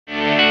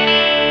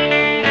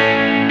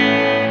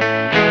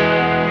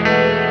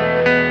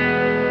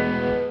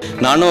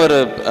நானும்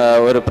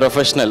ஒரு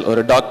ப்ரொஃபஷனல்,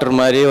 ஒரு டாக்டர்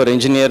மாதிரி, ஒரு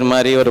இன்ஜினியர்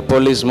மாதிரி, ஒரு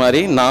போலீஸ்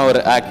மாதிரி, நான் ஒரு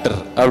ஆக்டர்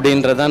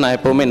அப்படின்றத நான்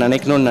எப்போவுமே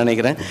நினைக்கணும்னு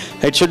நினைக்கிறேன்.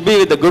 It should be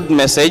with a good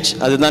message.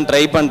 அதுதான்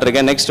ட்ரை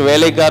பண்ணிருக்கேன். நெக்ஸ்ட்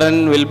வேலைக்காரன்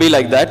வில் பி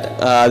லைக் தட்.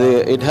 அது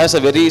it has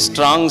a very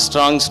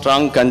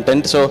strong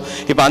content. So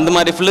இப்போ அந்த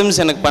மாதிரி ஃபிலிம்ஸ்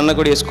எனக்கு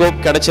பண்ணக்கூடிய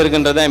scope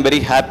கிடச்சிருக்குன்றதை I'm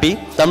very happy.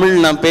 Tamil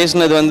நான்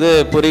பேசினது வந்து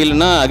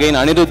புரியலன்னா அகைன்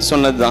அனிருத்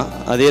சொன்னது தான்,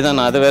 அதே தான்.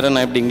 நான் அதை வேற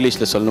நான் எப்படி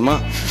இங்கிலீஷில் சொல்லணுமா?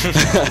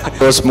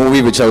 First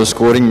movie which I was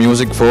scoring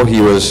music for,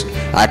 he was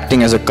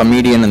acting as a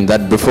comedian in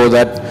that. Before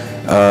that,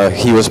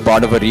 he was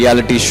part of a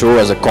reality show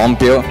as a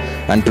compere,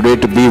 and today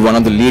to be one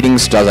of the leading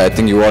stars, I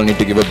think you all need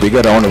to give a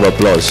bigger round of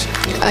applause.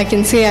 I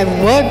can say I've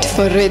worked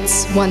for Ritz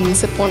once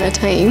upon a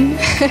time.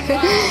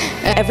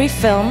 Every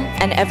film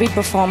and every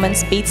performance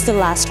beats the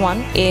last one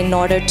in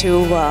order to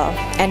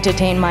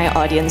entertain my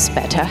audience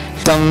better.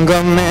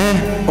 Thangame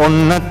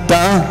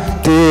onnatta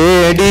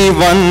thedi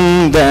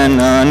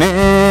vandanane,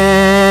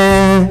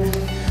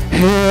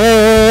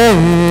 hey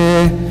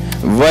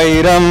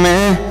vairame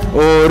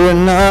oru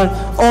naal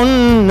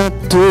onna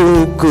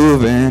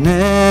thookuvene,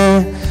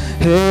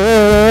 hey.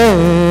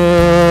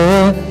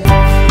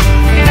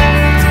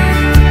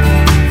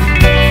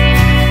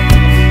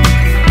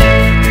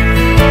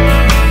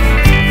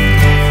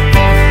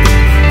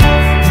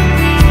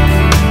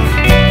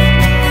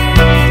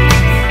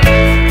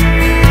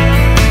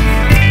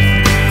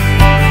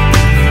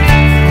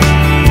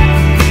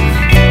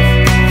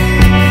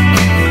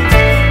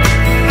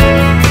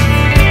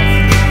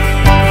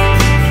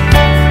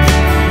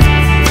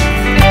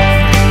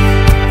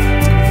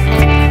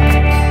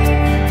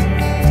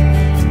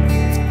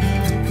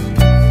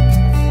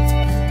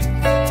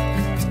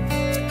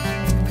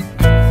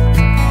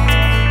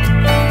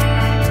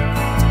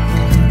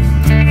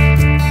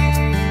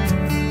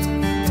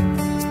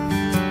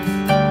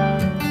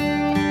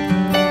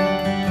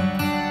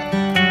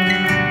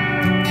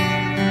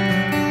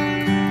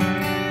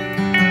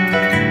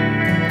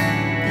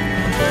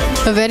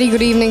 A very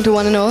good evening to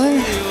one and all.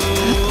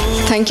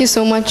 Thank you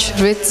so much,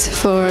 Ritz,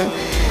 for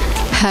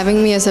having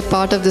me as a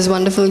part of this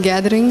wonderful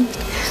gathering.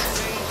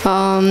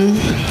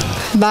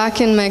 Back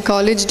in my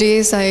college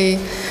days, I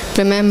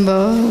remember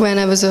when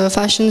I was a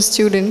fashion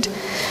student,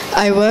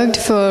 I worked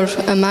for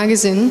a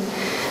magazine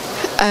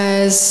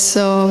as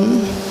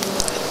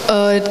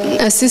an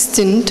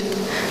assistant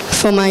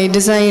for my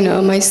designer,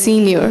 my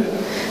senior.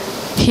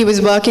 He was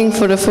working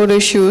for a photo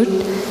shoot,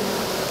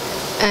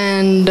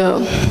 and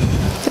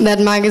that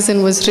magazine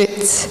was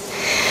Ritz.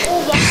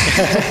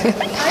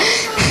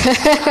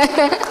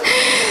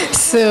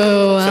 So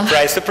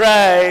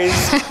surprise.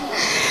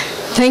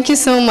 Thank you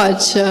so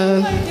much.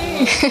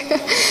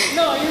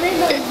 No, you made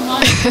my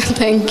month.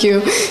 Thank you.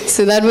 So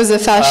that was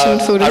a fashion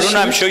photo shoot. Aruna,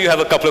 I'm sure you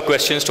have a couple of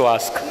questions to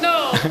ask. No,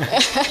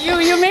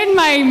 you made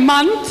my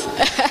month.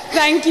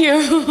 Thank you.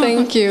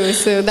 Thank you.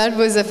 So that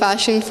was a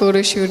fashion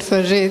photo shoot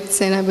for Ritz,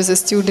 and I was a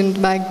student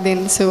back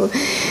then. So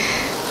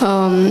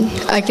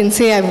I can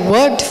say I've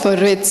worked for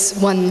Ritz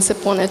once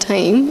upon a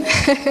time.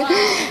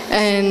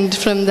 And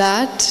from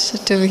that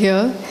till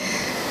here,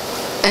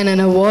 and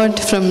an award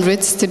from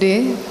Ritz today.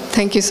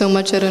 Thank you so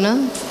much, Aruna.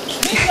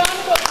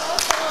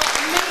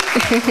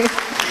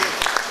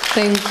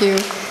 Thank you.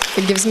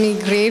 It gives me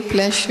great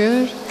pleasure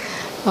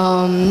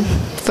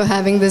for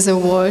having this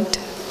award.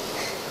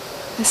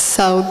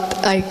 South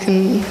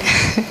Icon,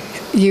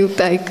 Youth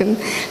Icon.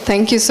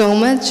 Thank you so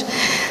much.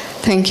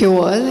 Thank you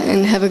all, and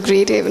have a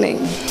great evening.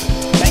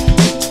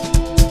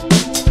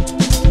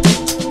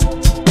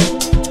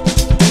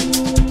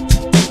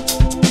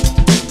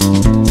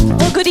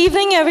 Well, good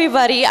evening,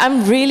 everybody. I'm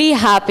really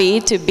happy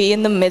to be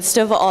in the midst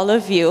of all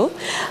of you.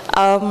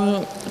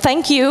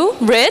 Thank you,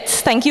 Ritz.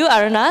 Thank you,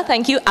 Aruna.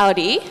 Thank you,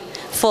 Audi,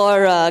 for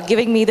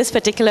giving me this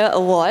particular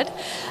award.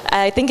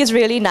 I think it's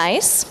really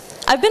nice.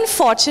 I've been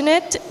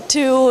fortunate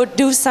to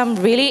do some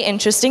really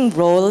interesting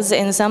roles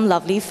in some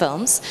lovely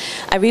films.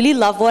 I really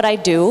love what I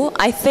do.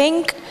 I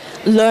think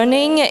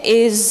learning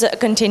is a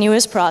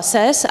continuous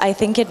process. I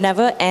think it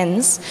never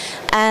ends.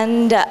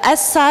 And as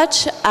such,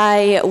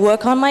 I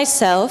work on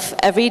myself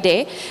every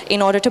day in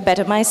order to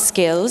better my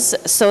skills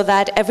so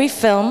that every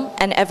film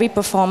and every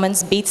performance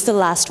beats the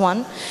last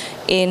one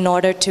in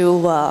order to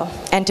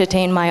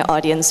entertain my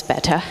audience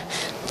better.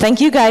 Thank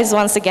you guys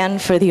once again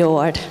for the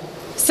award.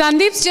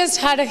 Sandeep's just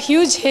had a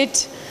huge hit,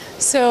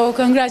 so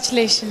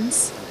congratulations.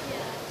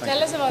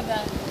 Tell us about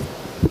that.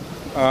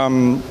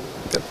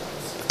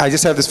 I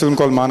just have this film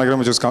called Managram,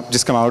 which has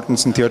just come out and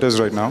it's in theaters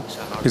right now.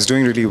 It's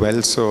doing really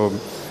well, so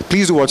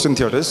please do watch it in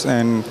theaters,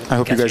 and I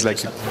hope you guys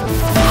like it.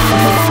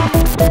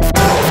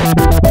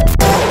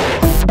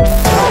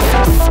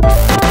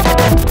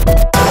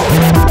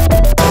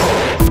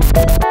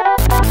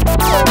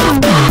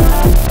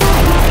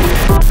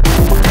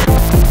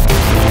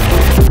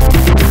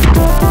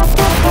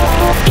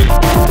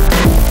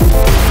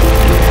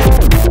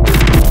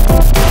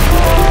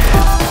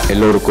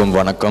 எல்லோருக்கும்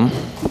வணக்கம்.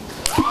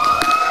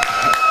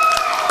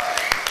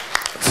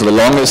 For the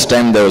longest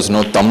time there was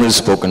no Tamil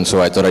spoken, so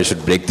I thought I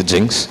should break the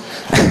jinx.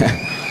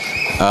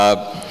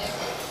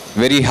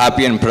 Very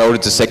happy and proud.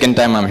 It's the second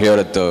time I'm here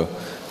at the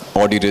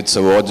Audi Ritz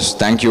Awards.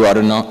 Thank you,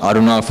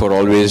 Aruna, for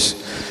always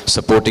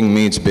supporting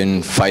me. It's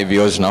been 5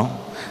 years now.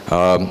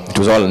 It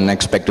was all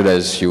unexpected,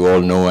 as you all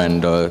know,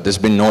 and there's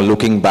been no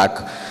looking back.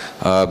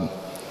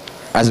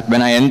 As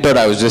when I entered,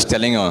 I was just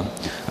telling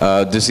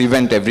her, this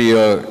event every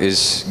year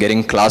is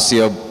getting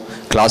classier,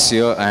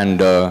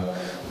 and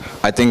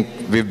I think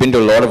we've been to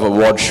a lot of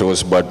award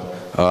shows, but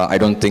I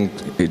don't think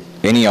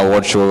any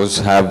award shows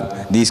have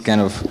these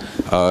kind of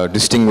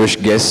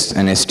distinguished guests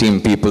and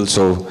esteemed people,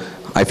 so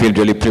I feel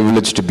really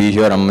privileged to be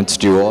here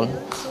amidst you all.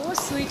 So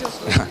sweet of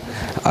you.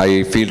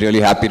 I feel really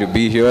happy to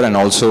be here, and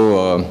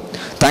also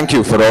thank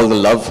you for all the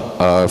love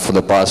for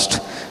the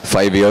past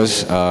 5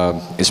 years.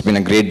 It's been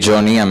a great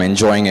journey. I'm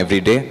enjoying every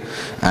day,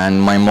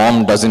 and my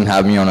mom doesn't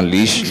have me on a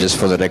leash, just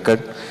for the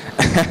record.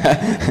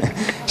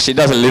 She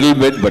does a little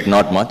bit, but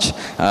not much.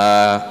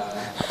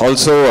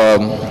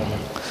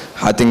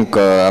 I think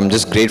I'm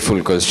just grateful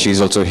because she's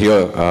also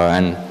here,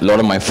 and a lot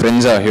of my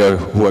friends are here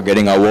who are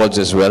getting awards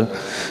as well.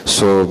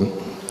 So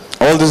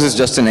all this is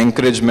just an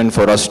encouragement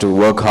for us to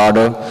work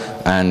harder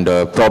and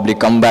probably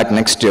come back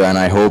next year, and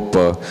I hope,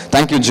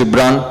 thank you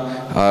Gibran.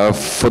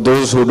 For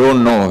those who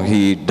don't know,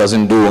 he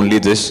doesn't do only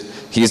this.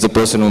 He's the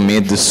person who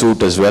made this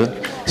suit as well.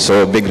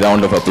 So a big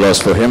round of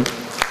applause for him.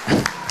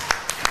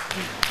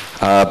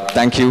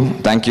 Thank you.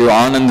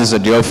 Anand is a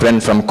dear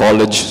friend from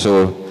college,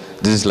 so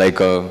this is like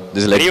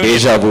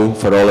deja vu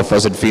for all of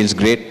us. It feels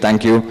great.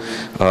 Thank you.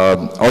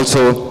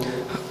 Also,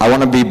 I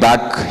want to be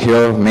back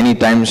here many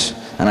times,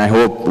 and I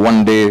hope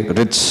one day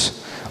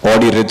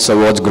Audi Ritz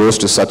Awards grows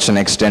to such an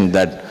extent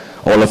that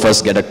all of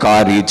us get a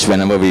car each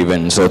whenever we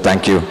win. So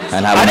thank you,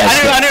 and have a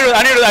nice day.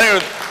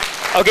 Anirudh.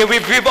 Okay,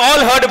 we've all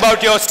heard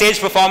about your stage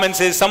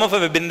performances. Some of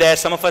us have been there,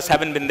 some of us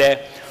haven't been there.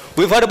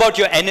 We've heard about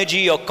your energy,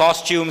 your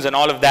costumes, and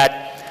all of that.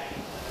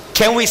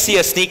 Can we see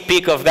a sneak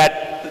peek of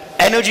that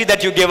energy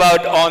that you give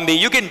out on the,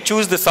 you can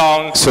choose the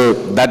song. So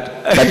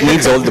that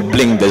needs all the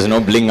bling. There's no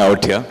bling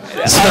out here.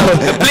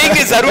 The bling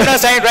is Aruna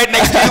standing right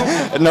next to you.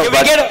 No,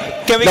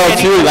 can we get a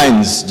few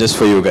lines just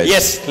for you guys.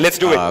 Yes, let's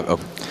do it.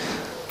 Okay.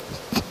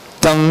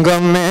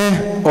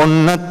 Tangame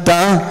onnatta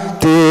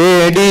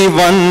tedi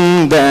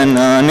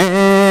vandanane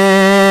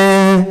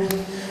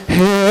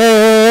he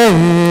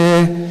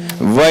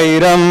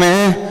vairame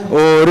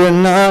oru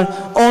naal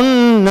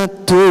onna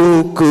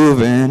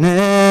thookuvene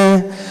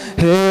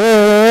he.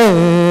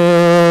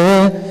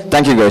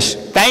 Thank you guys.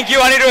 Thank you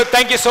Anirudh,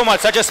 thank you so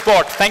much, such a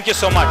sport. Thank you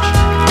so much.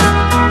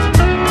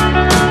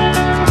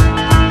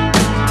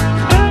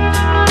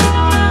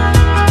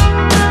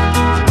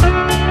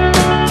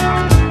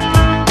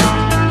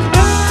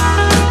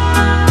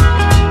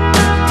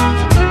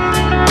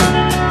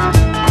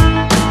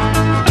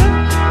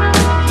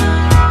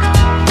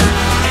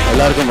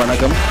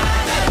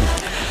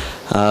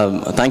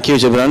 Thank you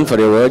Gibran for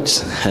your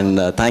words, and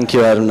thank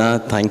you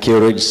Aruna, thank you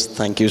Ritz,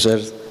 thank you sir,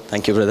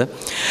 thank you brother.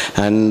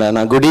 And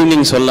நான் good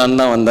evening சொல்லலான்னு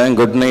தான் வந்தேன்,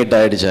 good night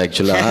ஆயிடுச்சு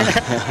ஆக்சுவலாக.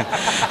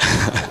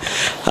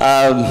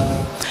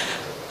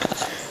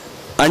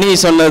 அனி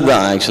சொன்னது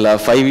தான் ஆக்சுவலாக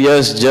 5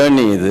 years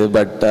ஜேர்னி இது,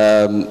 பட்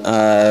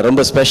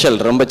ரொம்ப ஸ்பெஷல்,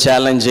 ரொம்ப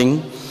சேலஞ்சிங்.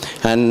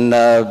 அண்ட்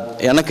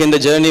எனக்கு இந்த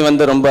ஜேர்னி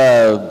வந்து ரொம்ப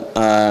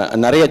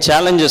நிறைய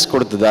சேலஞ்சஸ்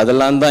கொடுத்தது.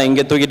 அதெல்லாம் தான்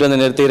இங்கே தூக்கிட்டு வந்து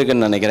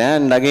நிறுத்தியிருக்குன்னு நினைக்கிறேன்.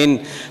 அண்ட் அகெயின்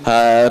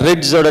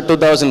ரிட்ஸோட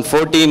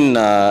 2014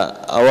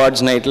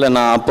 அவார்ட்ஸ் நைட்டில்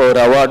நான் அப்போ ஒரு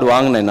அவார்டு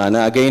வாங்கினேன். நான்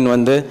அகெயின்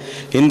வந்து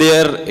இந்த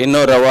இயர்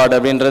இன்னொரு அவார்டு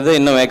அப்படின்றது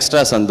இன்னும்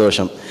எக்ஸ்ட்ரா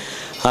சந்தோஷம்.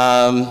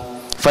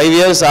 5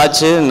 years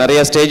ஆச்சு,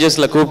 நிறைய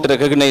ஸ்டேஜஸில் கூப்பிட்டு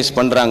ரெக்கக்னைஸ்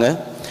பண்ணுறாங்க.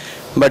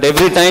 பட்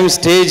எவ்ரி டைம்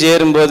ஸ்டேஜ்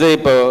ஏறும்போது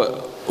இப்போ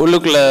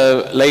உள்ளுக்குள்ளே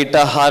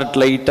லைட்டாக ஹார்ட்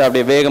லைட்டாக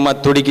அப்படியே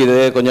வேகமாக துடிக்குது,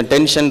 கொஞ்சம்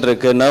டென்ஷன்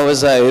இருக்குது,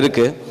 நர்வஸாக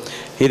இருக்குது.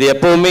 இது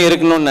எப்போவுமே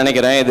இருக்கணும்னு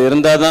நினைக்கிறேன். இது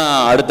இருந்தால் தான்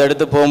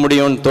அடுத்தடுத்து போக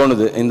முடியும்னு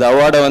தோணுது. இந்த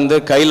அவார்டை வந்து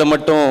கையில்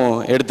மட்டும்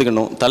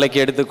எடுத்துக்கணும்,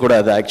 தலைக்கு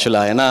எடுத்துக்கூடாது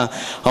ஆக்சுவலாக. ஏன்னா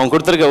அவங்க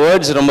கொடுத்துருக்க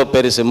வேர்ட்ஸ் ரொம்ப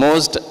பெருசு.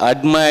 மோஸ்ட்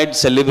அட்மையர்ட்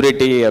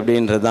செலிப்ரிட்டி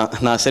அப்படின்றது தான்.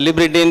 நான்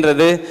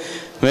செலிப்ரிட்டின்றது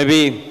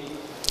மேபி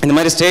இந்த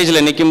மாதிரி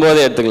ஸ்டேஜில் நிற்கும்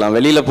போதே எடுத்துக்கலாம்.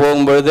 வெளியில்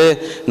போகும்பொழுது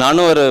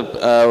நானும்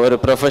ஒரு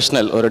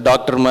ப்ரொஃபஷ்னல், ஒரு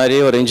டாக்டர் மாதிரி,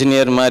 ஒரு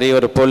இன்ஜினியர் மாதிரி,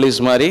 ஒரு போலீஸ்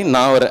மாதிரி,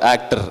 நான் ஒரு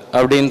ஆக்டர்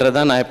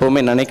அப்படின்றதான் நான்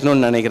எப்போவுமே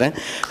நினைக்கணும்னு நினைக்கிறேன்.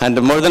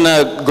 And more then a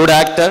good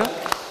actor,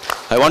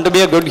 I want to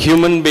be a good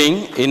human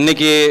being.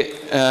 இன்றைக்கி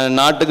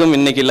நாட்டுக்கும்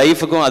இன்றைக்கி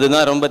லைஃபுக்கும்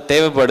அதுதான் ரொம்ப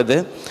தேவைப்படுது.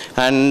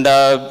 அண்ட்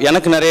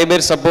எனக்கு நிறைய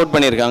பேர் சப்போர்ட்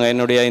பண்ணியிருக்காங்க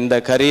என்னுடைய இந்த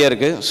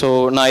கரியருக்கு. ஸோ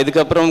நான்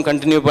இதுக்கப்புறம்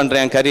கண்டினியூ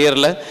பண்ணுறேன் என்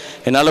கரியரில்.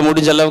 என்னால்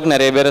முடிஞ்ச அளவுக்கு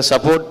நிறைய பேரை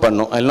சப்போர்ட்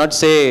பண்ணும். I will not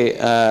say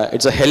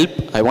it's a help,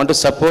 I want to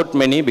support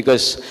many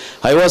because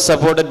I was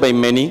supported by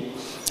many.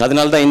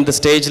 அதனால தான் இந்த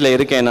ஸ்டேஜில்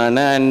இருக்கேன் நான்.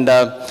 And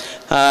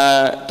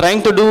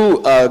trying to two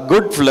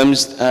good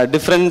films,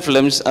 different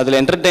films, அதில்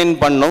என்டர்டெயின்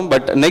பண்ணோம்.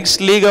 But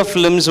next league of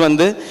films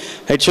வந்து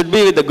it should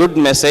be with a good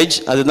message.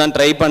 அதுதான்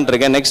ட்ரை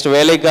பண்ணிருக்கேன். நெக்ஸ்ட்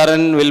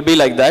வேலைக்காரன் வில் பி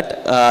லைக் தட்.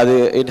 அது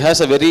it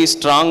has a very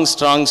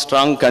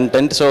strong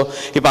content. So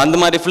இப்போ அந்த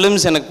மாதிரி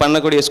ஃபிலிம்ஸ் எனக்கு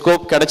பண்ணக்கூடிய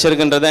scope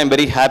கிடச்சிருக்குன்றது I am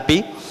very happy.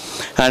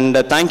 And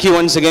thank you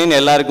once again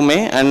எல்லாருக்குமே.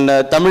 அண்ட்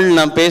தமிழ்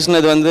நான்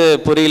பேசினது வந்து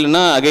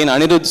புரியலன்னா அகைன்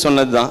அனிருத்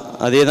சொன்னது தான்,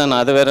 அதே தான்.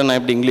 நான் அதை வேற நான்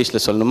எப்படி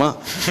இங்கிலீஷில் சொல்லணுமா?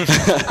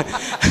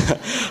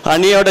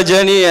 அனியோட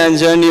ஜேர்னி என்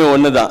ஜேர்னியும்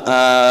ஒன்று தான்.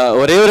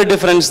 ஒரே ஒரு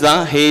டிஃப்ரென்ஸ்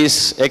தான், ஹீ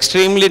இஸ்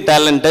எக்ஸ்ட்ரீம்லி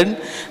டேலண்டட்.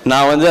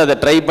 நான் வந்து அதை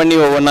ட்ரை பண்ணி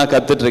ஒவ்வொன்றா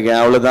கற்றுட்ருக்கேன்,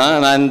 அவ்வளோதான்.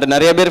 நான்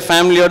நிறைய பேர்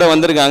ஃபேமிலியோடு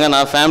வந்திருக்காங்க,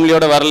 நான்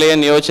ஃபேமிலியோட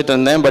வரலையேன்னு யோசிச்சுட்டு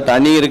இருந்தேன். பட்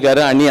அனி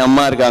இருக்காரு, அனி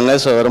அம்மா இருக்காங்க.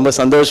 ஸோ ரொம்ப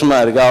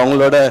சந்தோஷமாக இருக்குது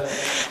அவங்களோட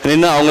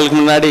நின்று அவங்களுக்கு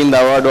முன்னாடி இந்த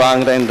award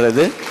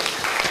வாங்குறேன்றது.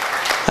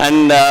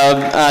 And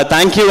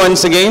thank you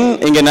once again.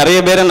 இங்கே நிறைய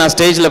பேரை நான்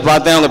ஸ்டேஜில்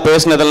பார்த்தேன், அவங்க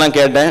பேசினதெல்லாம்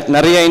கேட்டேன்.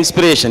 நிறைய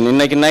இன்ஸ்பிரேஷன்.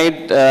 இன்னைக்கு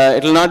night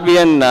it will not be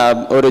an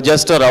ஒரு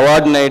ஜஸ்ட் ஒரு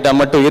அவார்ட் நைட்டாக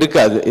மட்டும்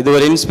இருக்காது, இது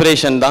ஒரு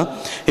இன்ஸ்பிரேஷன் தான்.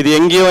 இது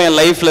எங்கேயோ என்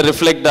லைஃப்பில்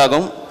ரிஃப்ளெக்ட்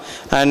ஆகும்.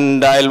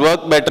 And I will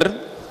work better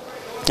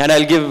and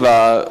I'll give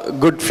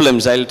good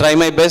films. I'll try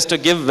my best to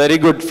give very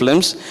good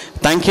films.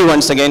 Thank you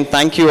once again.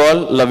 Thank you all.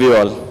 Love you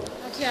all.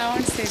 Actually, I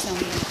want to say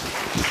something.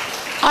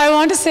 I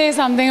want to say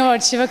something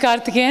about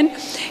Sivakarthikeyan.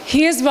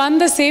 He has won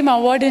the same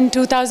award in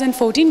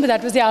 2014, but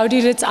that was the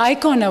Audi Ritz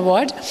Icon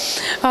Award.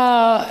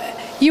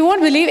 You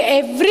won't believe,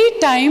 every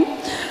time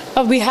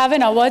we have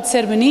an award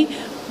ceremony,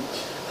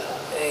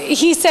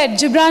 he said,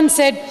 Gibran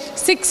said,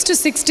 6 to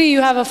 60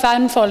 you have a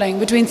fan following,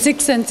 between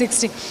 6 and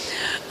 60.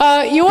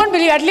 You won't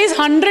believe, at least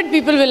 100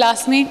 people will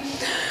ask me,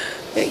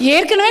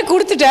 ஏற்கனவே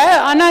கொடுத்துட்டேன்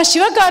ஆனால்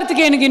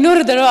சிவகார்த்திகேயனுக்கு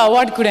இன்னொரு தடவை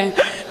award கூட,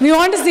 we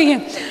want to see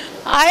him.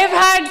 I have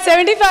had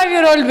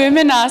 75-year-old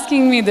women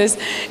asking me this.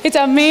 It's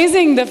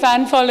amazing the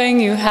fan following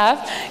you have.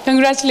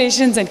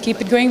 Congratulations and keep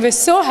it going.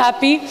 We're so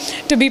happy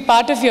to be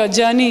part of your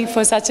journey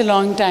for such a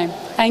long time.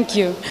 Thank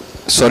you.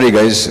 Sorry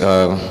guys,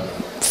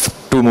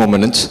 2 more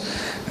minutes.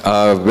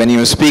 When you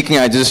were speaking,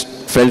 I just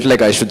felt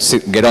like I should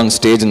get on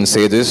stage and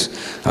say this.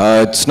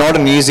 It's not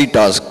an easy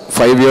task.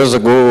 5 years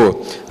ago,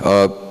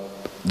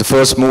 the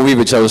first movie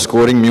which I was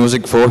scoring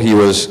music for, he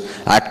was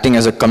acting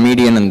as a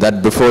comedian, and that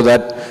before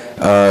that,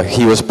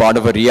 he was part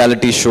of a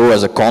reality show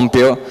as a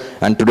compere,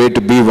 and today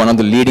to be one of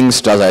the leading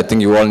stars, I think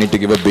you all need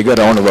to give a bigger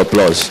round of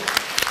applause.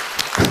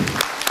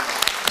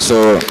 So,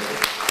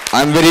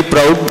 I'm very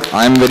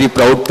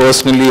proud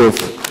personally of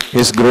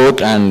his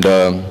growth, and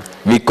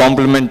we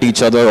complement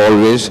each other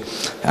always,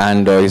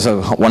 and he's a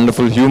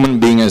wonderful human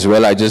being as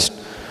well. I just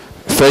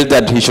felt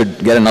that he should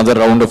get another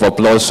round of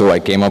applause, so I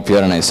came up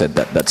here and I said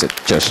that. That's it.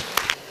 Cheers.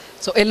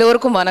 So,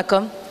 ellorukkum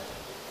vanakkam.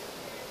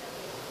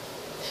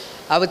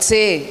 I would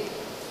say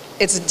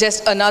it's just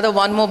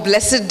one more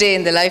blessed day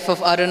in the life of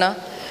Aruna,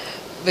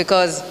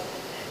 because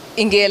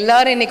inge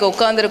ellarum innikku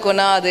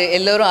ukkandirukona adu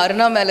ellorum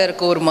Aruna mela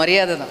irukku or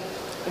mariyadha dhaan.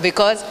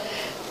 Because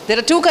there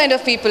are 2 kind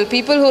of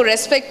people who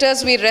respect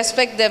us, we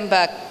respect them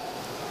back.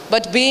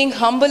 But being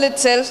humble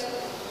itself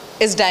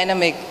is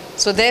dynamic.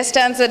 So there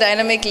stands a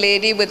dynamic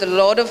lady with a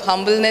lot of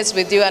humbleness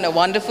with you and a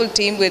wonderful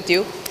team with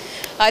you.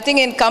 I think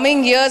in coming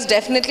years,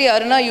 definitely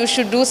Aruna, you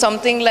should do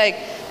something like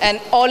an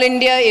all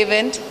India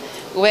event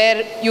where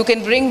you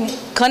can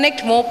connect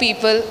more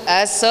people.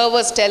 As Sir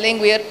was telling,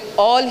 we are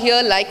all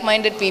here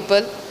like-minded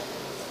people,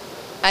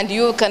 and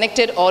you have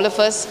connected all of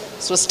us.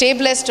 So stay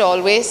blessed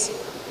always.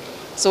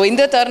 So in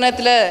the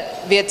Tarnathila,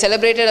 we had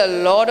celebrated a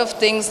lot of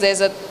things.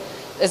 There's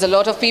a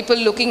lot of people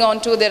looking on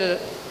to there,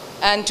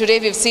 and today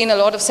we've seen a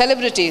lot of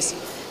celebrities.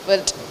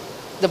 But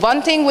the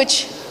one thing which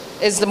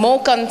is the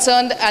more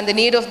concerned and the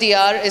need of the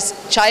hour is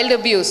child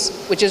abuse,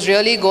 which is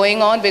really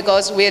going on,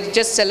 because we're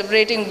just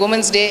celebrating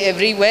Women's Day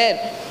everywhere.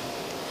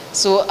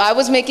 So I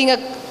was making a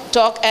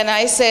talk and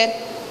I said,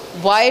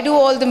 why do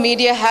all the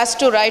media has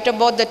to write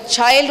about the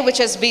child which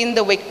has been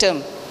the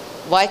victim?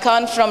 Why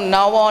can't from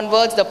now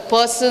onwards the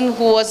person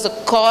who was the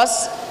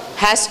cause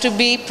has to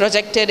be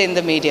projected in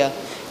the media?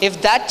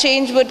 If that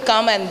change would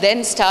come, and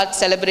then start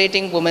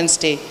celebrating Women's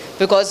Day,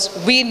 because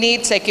we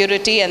need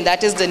security and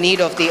that is the need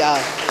of the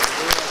hour.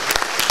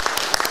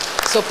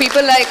 So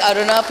people like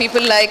Aruna,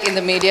 people like in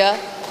the media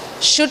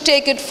should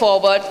take it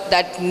forward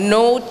that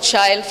no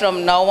child from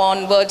now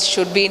onwards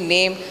should be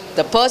named.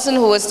 The person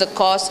who is the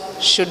cause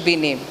should be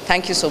named.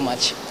 Thank you so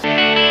much.